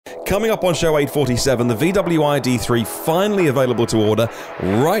Coming up on show 847, the VW ID.3 finally available to order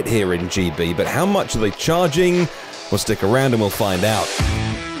right here in GB. But how much are they charging? Well, stick around and we'll find out.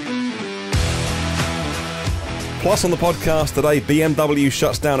 Plus on the podcast today, BMW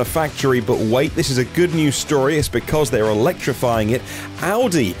shuts down a factory, but wait, this is a good news story. It's because they're electrifying it.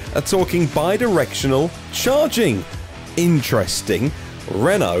 Audi are talking bi-directional charging. Interesting.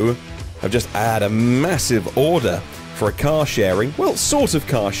 Renault have just had a massive order for a car sharing, well, sort of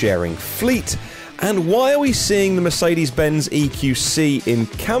car sharing fleet. And why are we seeing the Mercedes-Benz EQC in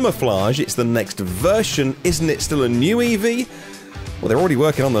camouflage? It's the next version. Isn't it still a new EV? Well, they're already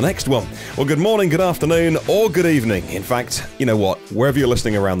working on the next one. Well, good morning, good afternoon, or good evening. In fact, you know what? Wherever you're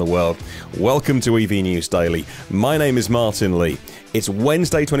listening around the world, welcome to EV News Daily. My name is Martyn Lee. It's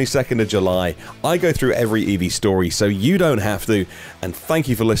Wednesday, 22nd of July. I go through every EV story, so you don't have to. And thank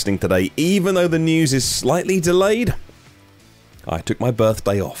you for listening today. Even though the news is slightly delayed, I took my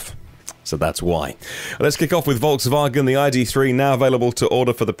birthday off. So that's why. Let's kick off with Volkswagen. The ID.3 now available to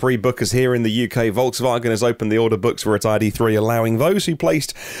order for the pre-bookers here in the UK. Volkswagen has opened the order books for its ID.3, allowing those who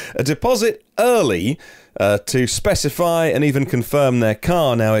placed a deposit early to specify and even confirm their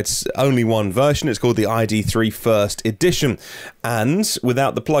car. Now, it's only one version. It's called the ID.3 First Edition. And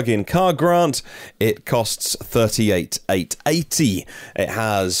without the plug-in car grant, it costs $38,880. It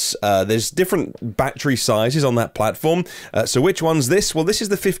has, there's different battery sizes on that platform. So which one's this? Well, this is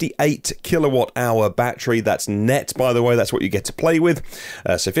the 58 kilowatt hour battery. That's net, by the way. That's what you get to play with.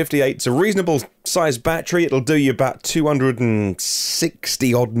 So 58, it's a reasonable size battery. It'll do you about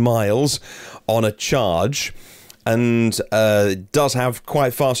 260 odd miles on a charge, and it does have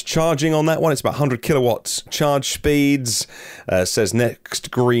quite fast charging on that one. It's about 100 kilowatts charge speeds, says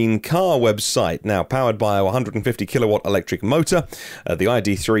Next Green Car website. Now powered by a 150 kilowatt electric motor. The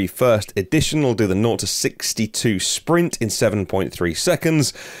ID.3 First Edition will do the 0 to 62 sprint in 7.3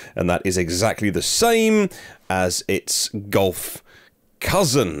 seconds, and that is exactly the same as its Golf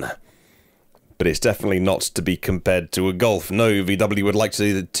cousin. But it's definitely not to be compared to a Golf. No, VW would like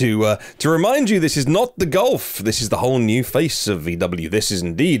to remind you, this is not the Golf. This is the whole new face of VW. This is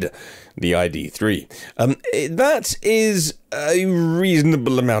indeed the ID.3. That is a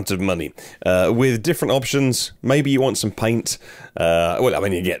reasonable amount of money. With different options, maybe you want some paint. Well, I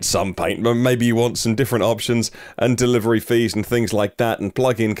mean, you get some paint, but maybe you want some different options and delivery fees and things like that, and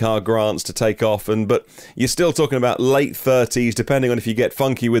plug-in car grants to take off. But you're still talking about late 30s, depending on if you get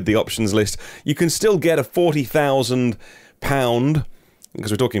funky with the options list. You can still get a £40,000,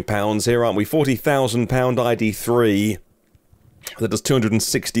 because we're talking pounds here, aren't we? £40,000 ID.3 that does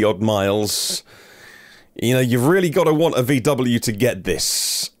 260 odd miles. You know, you've really got to want a VW to get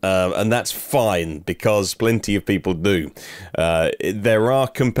this, and that's fine, because plenty of people do. There are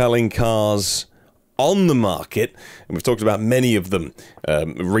compelling cars on the market, and we've talked about many of them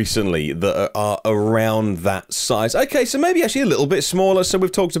recently that are around that size. Okay, so maybe actually a little bit smaller. So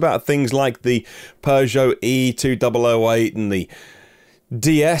we've talked about things like the Peugeot E2008 and the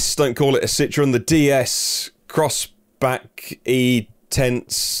DS, don't call it a Citroen, the DS Crossback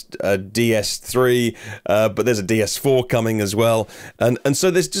E-Tense DS3, but there's a DS4 coming as well, and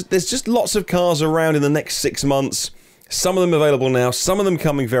so there's just lots of cars around in the next 6 months. Some of them available now, some of them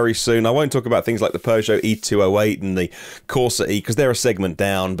coming very soon. I won't talk about things like the Peugeot E208 and the Corsa E, because they're a segment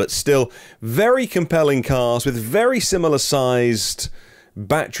down, but still very compelling cars with very similar sized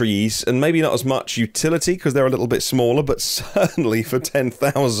batteries, and maybe not as much utility because they're a little bit smaller, but certainly for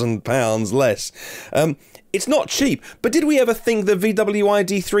 £10,000 less. It's not cheap, but did we ever think the VW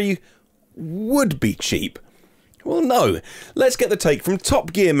ID.3 would be cheap? Well, no. Let's get the take from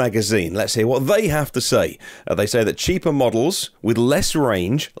Top Gear magazine. Let's hear what they have to say. They say that cheaper models with less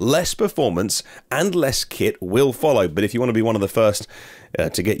range, less performance, and less kit will follow. But if you want to be one of the first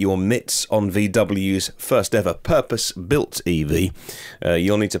to get your mitts on VW's first ever purpose-built EV,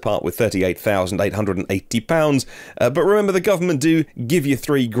 you'll need to part with £38,880. But remember, the government do give you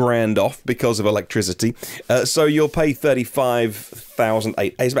 £3,000 off because of electricity. So you'll pay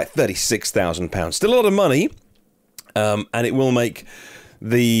 £35,800. It's about £36,000. Still a lot of money. And it will make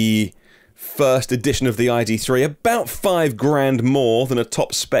the first edition of the ID.3 about £5,000 more than a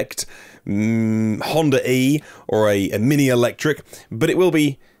top-spec Honda E or a mini electric, but it will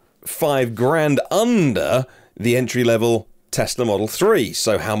be £5,000 under the entry-level Tesla Model 3.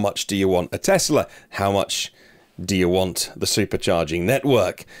 So how much do you want a Tesla? How much do you want the supercharging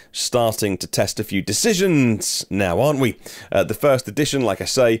network? Starting to test a few decisions now, aren't we? The first edition, like I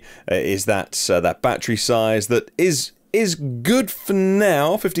say, is that battery size that is good for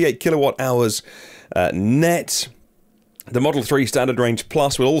now, 58 kilowatt hours net. The Model 3 Standard Range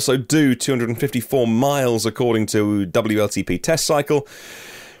Plus will also do 254 miles according to WLTP test cycle.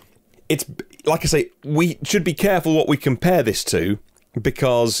 it's, like I say, we should be careful what we compare this to,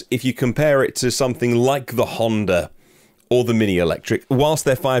 because if you compare it to something like the Honda or the Mini Electric, whilst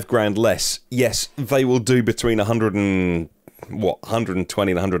they're $5,000 less, yes, they will do between 120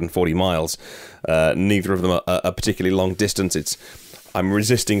 and 140 miles. Neither of them are particularly long distance. I'm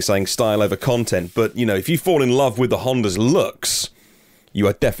resisting saying style over content, but you know, if you fall in love with the Honda's looks, you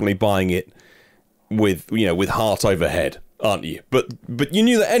are definitely buying it with heart over head, aren't you? But you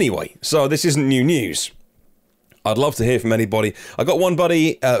knew that anyway, so this isn't new news. I'd love to hear from anybody. I got one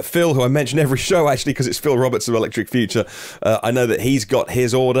buddy, Phil, who I mention every show, actually, because it's Phil Roberts of Electric Future. I know that he's got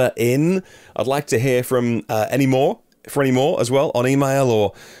his order in. I'd like to hear from any more as well, on email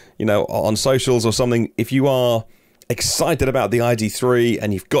or, you know, on socials or something. If you are excited about the ID.3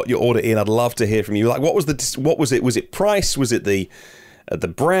 and you've got your order in, I'd love to hear from you. Like, what was it? Was it price? Was it the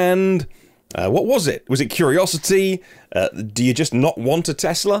brand? What was it? Was it curiosity? Do you just not want a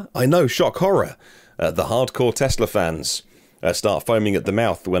Tesla? I know, shock horror. The hardcore Tesla fans start foaming at the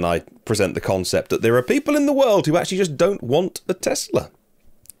mouth when I present the concept that there are people in the world who actually just don't want a Tesla.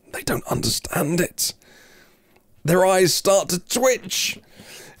 They don't understand it. Their eyes start to twitch.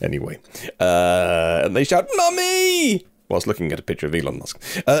 Anyway, and they shout, "Mummy!" whilst looking at a picture of Elon Musk.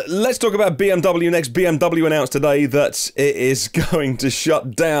 Let's talk about BMW next. BMW announced today that it is going to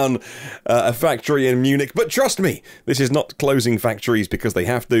shut down a factory in Munich. But trust me, this is not closing factories because they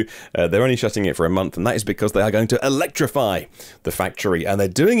have to. They're only shutting it for a month, and that is because they are going to electrify the factory. And they're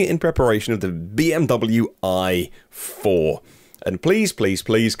doing it in preparation of the BMW i4. And please, please,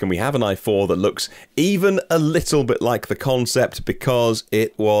 please, can we have an i4 that looks even a little bit like the concept, because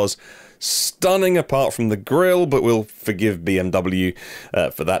it was stunning apart from the grille, but we'll forgive BMW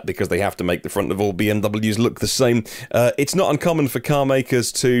for that because they have to make the front of all BMWs look the same. It's not uncommon for car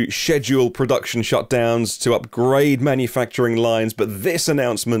makers to schedule production shutdowns to upgrade manufacturing lines, but this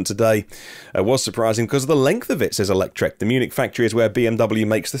announcement today was surprising because of the length of it, says Electrek. The Munich factory is where BMW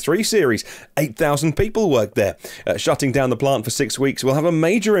makes the 3 Series. 8,000 people work there. Shutting down the plant for 6 weeks will have a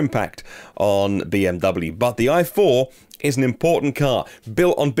major impact on BMW, but the i4 is an important car,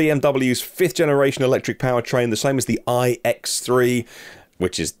 built on BMW's 5th generation electric powertrain, the same as the iX3,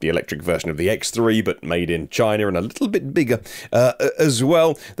 which is the electric version of the X3, but made in China and a little bit bigger as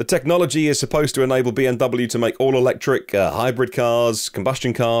well. The technology is supposed to enable BMW to make all-electric hybrid cars,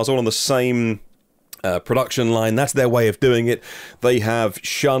 combustion cars, all on the same production line. That's their way of doing it. They have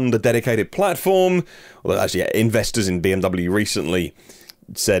shunned a dedicated platform. Well, actually, investors in BMW recently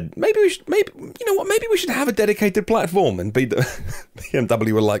said, maybe we should have a dedicated platform, and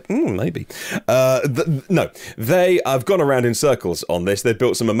BMW were like, maybe. No, they have gone around in circles on this. They've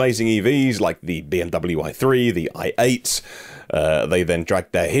built some amazing EVs like the BMW i3, the i8. They then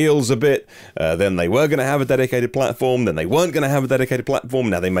dragged their heels a bit. Then they were going to have a dedicated platform. Then they weren't going to have a dedicated platform.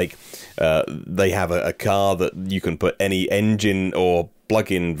 Now they have a car that you can put any engine or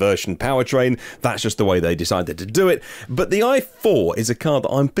plug-in version powertrain. That's just the way they decided to do it. But the i4 is a car that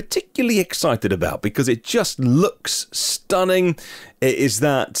I'm particularly excited about because it just looks stunning. It is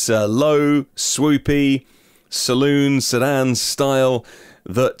that low, swoopy, saloon, sedan style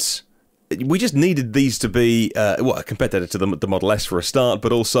that we just needed these to be a competitor to the Model S for a start,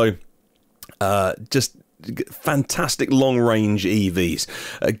 but also just fantastic long-range EVs.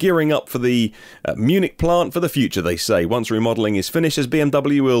 Gearing up for the Munich plant for the future, they say. Once remodeling is finished, as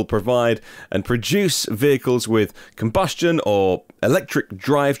BMW will provide and produce vehicles with combustion or electric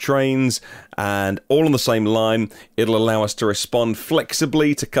drivetrains, and all on the same line. It'll allow us to respond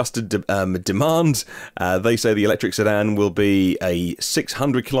flexibly to customer demands. They say the electric sedan will be a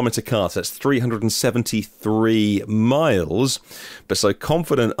 600-kilometre car, so that's 373 miles. But so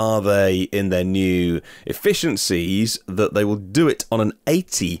confident are they in their new efficiencies that they will do it on an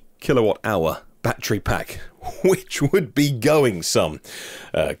 80 kilowatt-hour battery pack, which would be going some.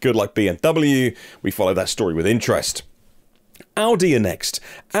 Good luck, BMW. We follow that story with interest. Audi are next.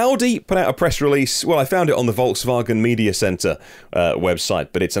 Audi put out a press release. Well, I found it on the Volkswagen Media Center website,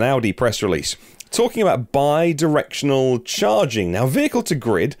 but it's an Audi press release talking about bi-directional charging. Now, vehicle to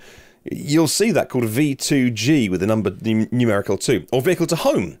grid, you'll see that called V2G with the numerical 2, or vehicle to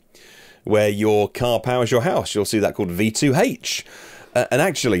home, where your car powers your house. You'll see that called V2H. And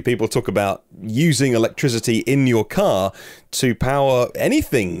actually, people talk about using electricity in your car to power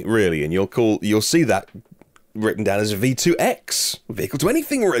anything, really, and you'll see that written down as a V2X, vehicle to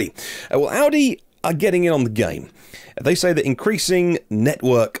anything, really. Well, Audi are getting in on the game. They say that increasing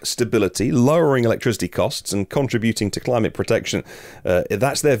network stability, lowering electricity costs, and contributing to climate protection,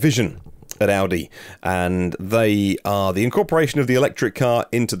 that's their vision at Audi, and they are the incorporation of the electric car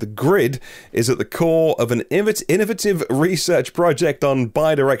into the grid is at the core of an innovative research project on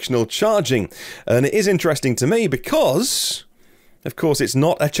bidirectional charging. And it is interesting to me because, of course, it's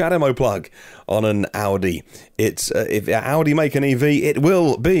not a CHAdeMO plug on an Audi. It's if Audi make an EV, it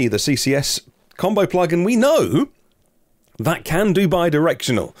will be the CCS combo plug, and we know that can do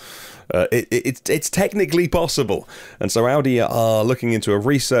bidirectional. It's technically possible. And so Audi are looking into a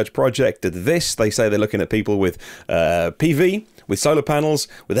research project at this. They say they're looking at people with PV, with solar panels,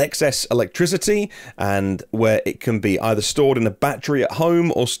 with excess electricity, and where it can be either stored in a battery at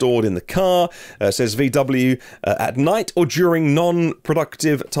home or stored in the car, says VW, at night or during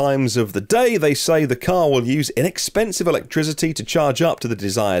non-productive times of the day. They say the car will use inexpensive electricity to charge up to the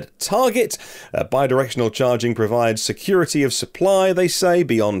desired target. Bidirectional charging provides security of supply, they say,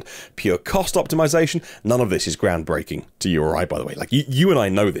 beyond pure cost optimization. None of this is groundbreaking to you or I, by the way. Like, you and I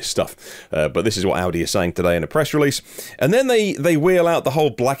know this stuff, but this is what Audi is saying today in a press release. And then they wheel out the whole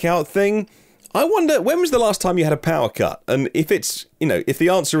blackout thing. I wonder, when was the last time you had a power cut? And if it's, if the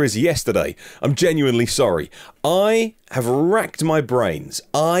answer is yesterday, I'm genuinely sorry. I have racked my brains.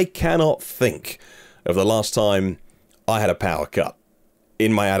 I cannot think of the last time I had a power cut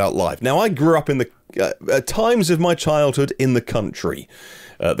in my adult life. Now, I grew up in the times of my childhood in the country.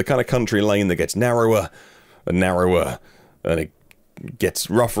 The kind of country lane that gets narrower and narrower, and it gets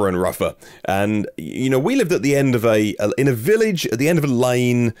rougher and rougher. And we lived at the end of in a village at the end of a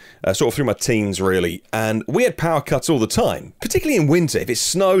lane, sort of through my teens really, and we had power cuts all the time, particularly in winter. If it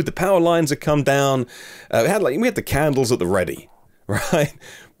snowed, the power lines had come down. We had the candles at the ready, right?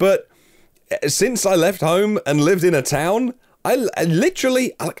 But since I left home and lived in a town, I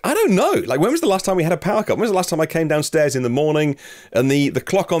literally, I don't know. Like, when was the last time we had a power cut? When was the last time I came downstairs in the morning and the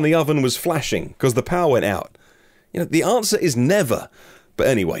clock on the oven was flashing because the power went out? The answer is never. But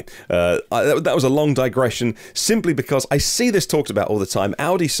anyway, that was a long digression, simply because I see this talked about all the time.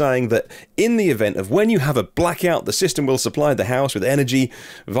 Audi saying that in the event of when you have a blackout, the system will supply the house with energy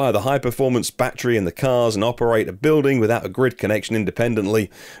via the high-performance battery in the cars and operate a building without a grid connection independently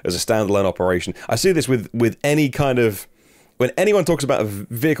as a standalone operation. I see this with any kind of... When anyone talks about a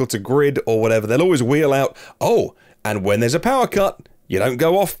vehicle to grid or whatever, they'll always wheel out, and when there's a power cut, you don't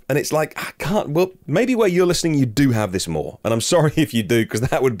go off. And it's like, I can't. Well, maybe where you're listening, you do have this more. And I'm sorry if you do, because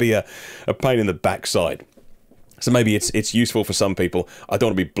that would be a pain in the backside. So maybe it's useful for some people. I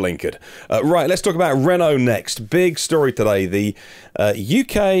don't want to be blinkered. Right, let's talk about Renault next. Big story today. The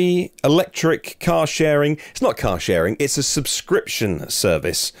UK electric car sharing. It's not car sharing. It's a subscription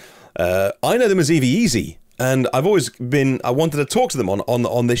service. I know them as EV Easy. And I've always I wanted to talk to them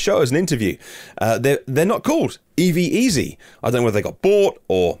on this show as an interview. They're not called EV Easy. I don't know whether they got bought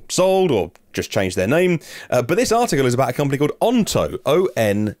or sold or just changed their name. But this article is about a company called Onto,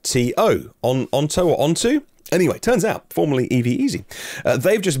 O-N-T-O. Onto or Onto? Anyway, turns out, formerly EV Easy.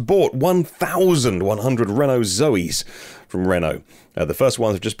 They've just bought 1,100 Renault Zoes from Renault. The first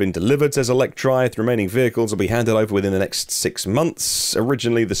ones have just been delivered, says Electri. The remaining vehicles will be handed over within the next 6 months.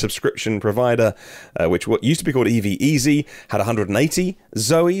 Originally, the subscription provider, which used to be called EV Easy, had 180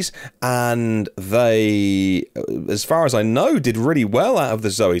 Zoes, and they, as far as I know, did really well out of the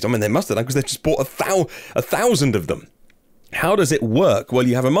Zoes. I mean, they must have done, because they just bought 1,000 of them. How does it work? Well,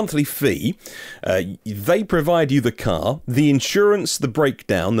 you have a monthly fee. They provide you the car, the insurance, the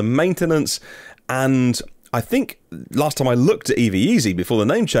breakdown, the maintenance, and I think last time I looked at EV Easy before the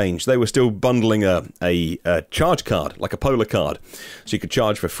name change, they were still bundling a charge card, like a Polar card, so you could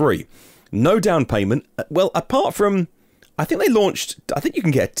charge for free. No down payment. Well, apart from, I think you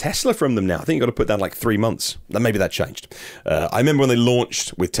can get a Tesla from them now. I think you've got to put down like 3 months. Maybe that changed. I remember when they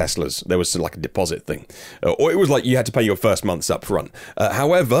launched with Teslas, there was like a deposit thing. Or it was like you had to pay your first months up front.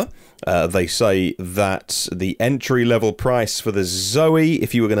 However, they say that the entry-level price for the Zoe,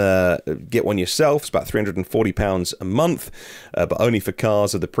 if you were going to get one yourself, is about £340 a month, but only for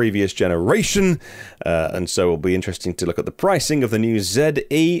cars of the previous generation. And so it'll be interesting to look at the pricing of the new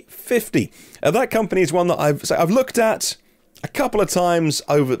ZE50. That company is one that I've looked at a couple of times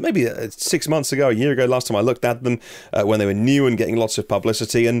over, maybe 6 months ago, a year ago, last time I looked at them, when they were new and getting lots of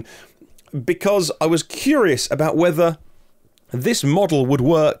publicity. And because I was curious about whether this model would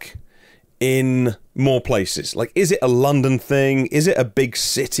work in more places. Like, is it a London thing? Is it a big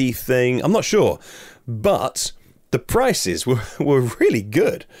city thing? I'm not sure. But the prices were really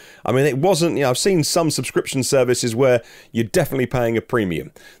good. I mean, it wasn't, I've seen some subscription services where you're definitely paying a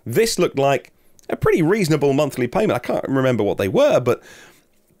premium. This looked like a pretty reasonable monthly payment. I can't remember what they were, but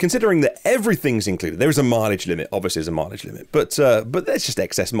considering that everything's included, there is a mileage limit. Obviously, there's a mileage limit, but there's just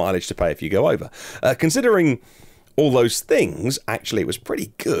excess mileage to pay if you go over. Considering all those things, actually it was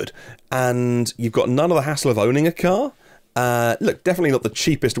pretty good. And you've got none of the hassle of owning a car. Look, definitely not the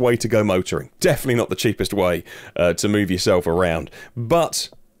cheapest way to go motoring. Definitely not the cheapest way to move yourself around. But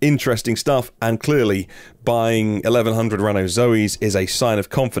interesting stuff, and clearly buying 1100 Renault Zoes is a sign of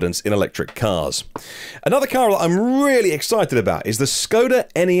confidence in electric cars. Another car that I'm really excited about is the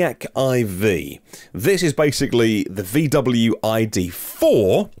Skoda Enyaq iV. This is basically the VW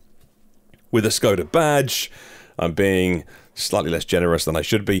ID.4 with a Skoda badge. I'm being slightly less generous than I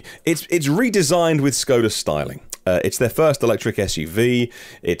should be. It's redesigned with Skoda styling. It's their first electric SUV.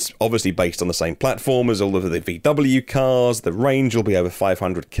 It's obviously based on the same platform as all of the VW cars. The range will be over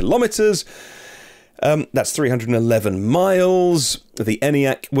 500 kilometers. That's 311 miles. The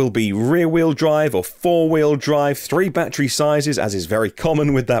Enyaq will be rear-wheel drive or four-wheel drive, 3 battery sizes, as is very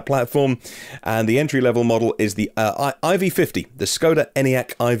common with that platform. And the entry-level model is the IV50, the Skoda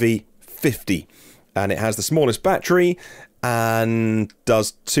Enyaq IV50. And it has the smallest battery and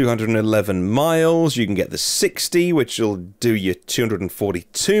does 211 miles. You can get the 60, which will do you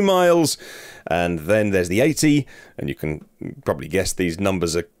 242 miles. And then there's the 80, and you can probably guess these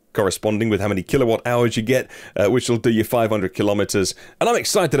numbers are corresponding with how many kilowatt hours you get, which will do you 500 kilometers. And I'm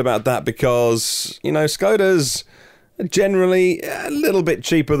excited about that because, you know, Skoda's generally a little bit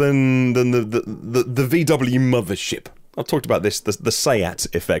cheaper than the VW mothership. I've talked about this, the Seat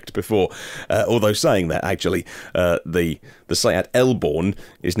effect before, although saying that, actually, the Seat Elborn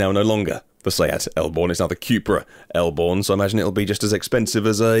is now no longer the Seat Elborn. It's now the Cupra Elborn, so I imagine it'll be just as expensive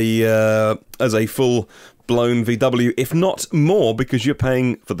as a full-blown VW, if not more, because you're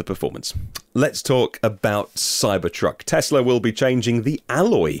paying for the performance. Let's talk about Cybertruck. Tesla will be changing the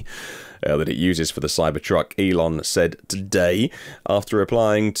alloy that it uses for the Cybertruck, Elon said today, after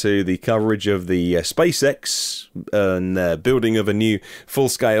replying to the coverage of the SpaceX and building of a new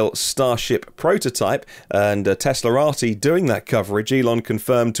full-scale Starship prototype, and Teslarati doing that coverage. Elon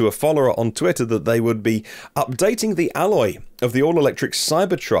confirmed to a follower on Twitter that they would be updating the alloy of the all-electric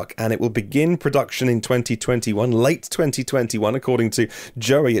Cybertruck, and it will begin production in 2021, late 2021, according to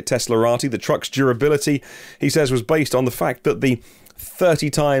Joey at Teslarati. The truck's durability, he says, was based on the fact that the 30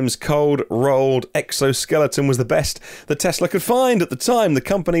 times cold-rolled exoskeleton was the best that Tesla could find at the time. The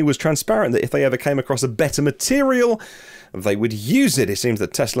company was transparent that if they ever came across a better material, they would use it. It seems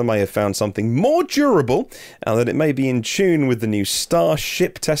that Tesla may have found something more durable and that it may be in tune with the new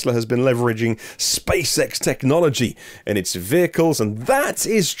Starship. Tesla has been leveraging SpaceX technology in its vehicles, and that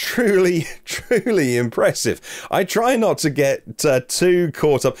is truly, truly impressive. I try not to get too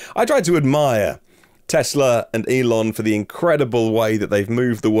caught up. I try to admire Tesla and Elon for the incredible way that they've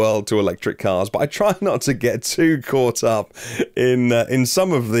moved the world to electric cars, but I try not to get too caught up in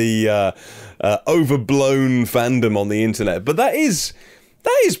some of the overblown fandom on the internet. But that is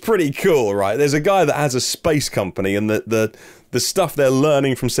pretty cool, right? There's a guy that has a space company, and the stuff they're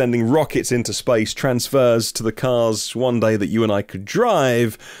learning from sending rockets into space transfers to the cars one day that you and I could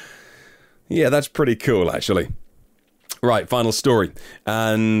drive. Yeah, that's pretty cool, actually. Right, final story,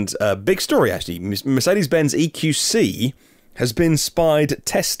 and a big story actually. Mercedes-Benz EQC has been spied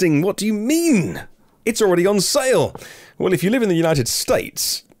testing. What do you mean? It's already on sale. Well, if you live in the United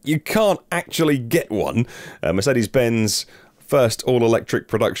States, you can't actually get one. Mercedes-Benz first all-electric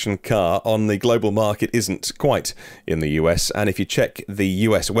production car on the global market isn't quite in the US, and if you check the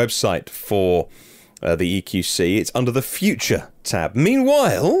US website for the EQC, it's under the Future tab.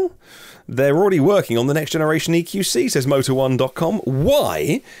 Meanwhile, they're already working on the next generation EQC, says Motor1.com.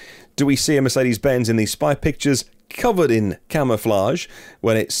 Why do we see a Mercedes-Benz in these spy pictures covered in camouflage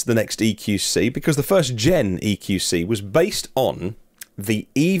when it's the next EQC? Because the first gen EQC was based on the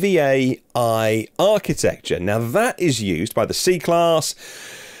EVA-I architecture. Now that is used by the C-Class,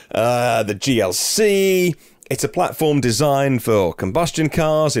 the GLC. It's a platform designed for combustion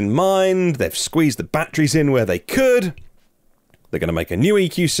cars in mind. They've squeezed the batteries in where they could. They're going to make a new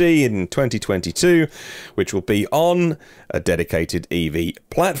EQC in 2022, which will be on a dedicated EV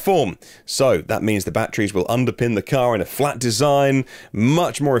platform. So that means the batteries will underpin the car in a flat design,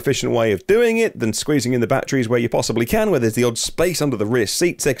 much more efficient way of doing it than squeezing in the batteries where you possibly can, where there's the odd space under the rear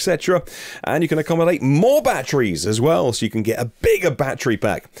seats, etc. And you can accommodate more batteries as well, so you can get a bigger battery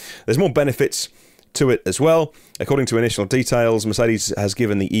pack. There's more benefits to it as well. According to initial details, Mercedes has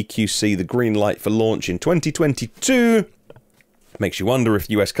given the EQC the green light for launch in 2022. Makes you wonder if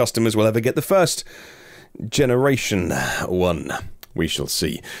US customers will ever get the first generation one. We shall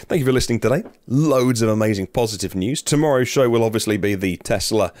see. Thank you for listening today. Loads of amazing positive news. Tomorrow's show will obviously be the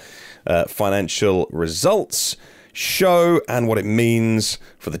Tesla financial results show and what it means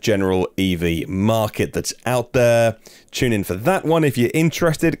for the general EV market that's out there. Tune in for that one if you're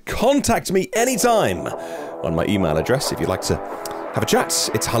interested. Contact me anytime on my email address if you'd like to have a chat.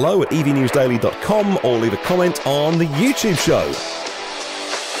 It's hello@evnewsdaily.com, or leave a comment on the YouTube show.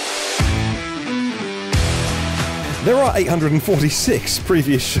 There are 846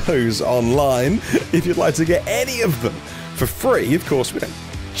 previous shows online if you'd like to get any of them for free. Of course, we don't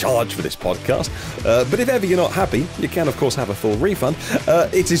charge for this podcast, but if ever you're not happy, you can of course have a full refund.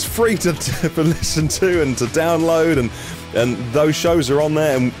 It is free to listen to and to download, and those shows are on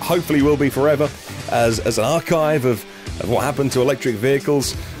there and hopefully will be forever as an archive of what happened to electric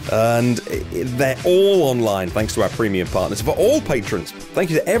vehicles, and they're all online thanks to our premium partners. For all patrons, thank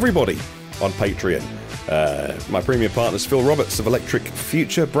you to everybody on Patreon. My premium partners: Phil Roberts of Electric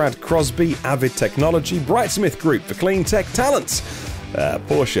Future, Brad Crosby, Avid Technology, Brightsmith Group for Clean Tech Talents,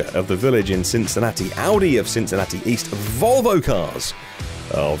 Porsche of the Village in Cincinnati, Audi of Cincinnati East, Volvo Cars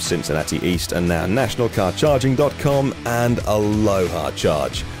of Cincinnati East, and now NationalCarCharging.com and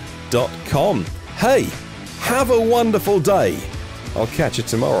AlohaCharge.com. Hey, have a wonderful day. I'll catch you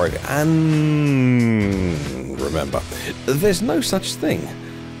tomorrow. And remember, there's no such thing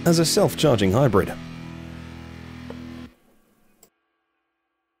as a self-charging hybrid.